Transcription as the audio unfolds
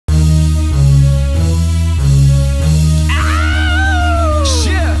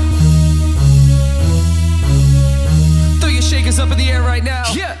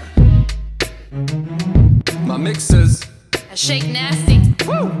I shake nasty.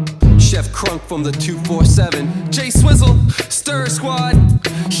 Woo! Chef Crunk from the 247. J-Swizzle, Stir Squad.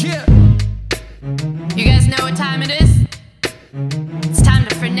 Yeah. You guys know what time it is? It's time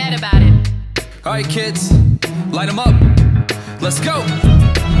to Fernet about it. Alright kids, light 'em up. Let's go.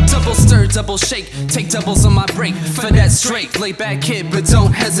 Double stir, double shake, take doubles on my break. Fernet straight, lay back kid, but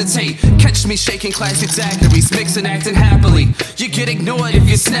don't hesitate. Catch me shaking classic daiquiris, mixing, acting happily. You get ignored if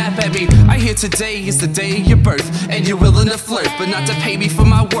you snap at me. I hear today is the day of your birth, and you're willing to flirt, but not to pay me for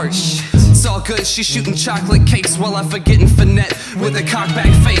my work. It's all good, she's shooting chocolate cakes while I'm forgetting Fernet with a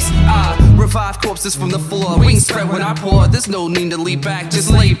cockback face. I revive corpses from the floor, wings spread when I pour. There's no need to lean back, just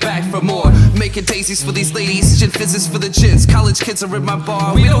lay back for more. Making daisies for these ladies, gin fizzes for the gins. College kids are in my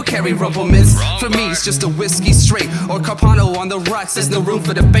bar, we don't carry rubber mints. For me, it's just a whiskey straight or Carpano on the rocks. There's no room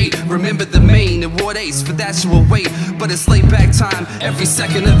for debate. Remember the main award ace, for that you will wait. But it's laid back time every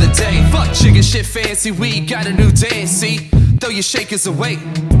second of the day. Fuck chicken shit fancy, we got a new dance. See, throw your shakers away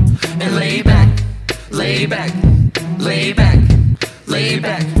and lay back, lay back, lay back, lay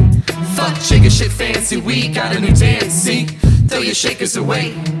back. Fuck chicken shit fancy, we got a new dance. See, throw your shakers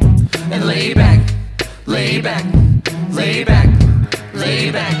away and lay back, lay back, lay back,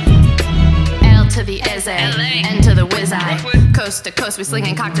 lay back. L to the N to the Whiz-Eye. Coast to coast, we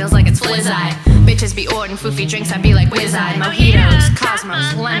slinging cocktails like it's Flizz-Eye. Bitches be ordering foofy drinks, I be like Whiz-Eye. Mojitos,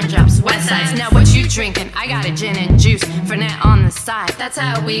 Cosmos, lemon drops, West Sides. Now what you drinking? I got a gin and juice, Fernet on the side. That's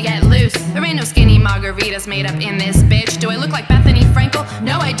how we get loose. There ain't no skinny margaritas made up in this bitch. Do I look like Bethany Frankel?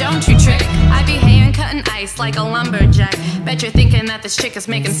 No, I don't, you trick. I be hand cutting ice like a lumberjack. Bet you're thinking that this chick is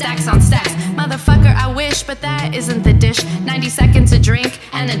making stacks on stacks. Motherfucker, I wish, but that isn't the dish. 90 seconds a drink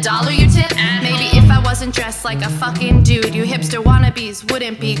and $1 you tip. Maybe if I wasn't dressed like a fucking dude, you hipster wannabes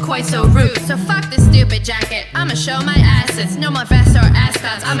wouldn't be quite so rude. So fuck this stupid jacket, I'ma show my assets. No more vest or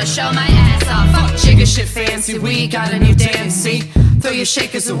ascots, I'ma show my ass off. Fuck chicken shit fancy, we got a new dance. See, throw your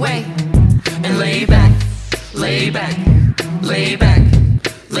shakers away and lay back, lay back, lay back,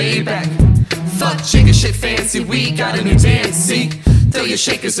 lay back. Fuck chicken shit fancy, we got a new dance. See, throw your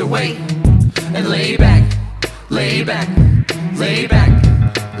shakers away and lay back, lay back, lay back,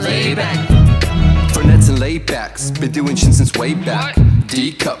 lay back. Fernets and laybacks, been doing shit since way back.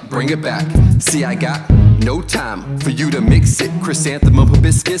 D-cup, bring it back. See, I got no time for you to mix it. Chrysanthemum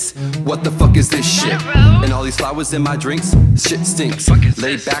hibiscus, what the fuck is this shit? And all these flowers in my drinks, shit stinks.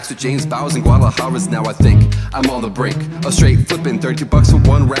 Laid backs with James Bowers and Guadalajara's now I think I'm on the brink. A straight flipping, 30 bucks for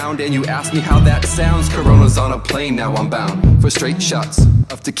one round. And you ask me how that sounds. Corona's on a plane, now I'm bound for straight shots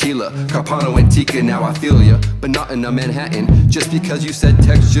of tequila, Carpano and Tika, now I feel ya. But not in a Manhattan, just because you said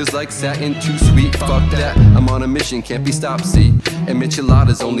textures like satin, too sweet, fuck that. I'm on a mission, can't be stopped, see. And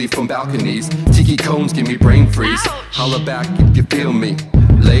micheladas only from balconies. Tiki cones give me brain freeze. Holla back if you feel me.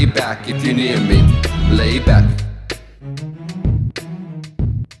 Lay back if you're near me. Lay back.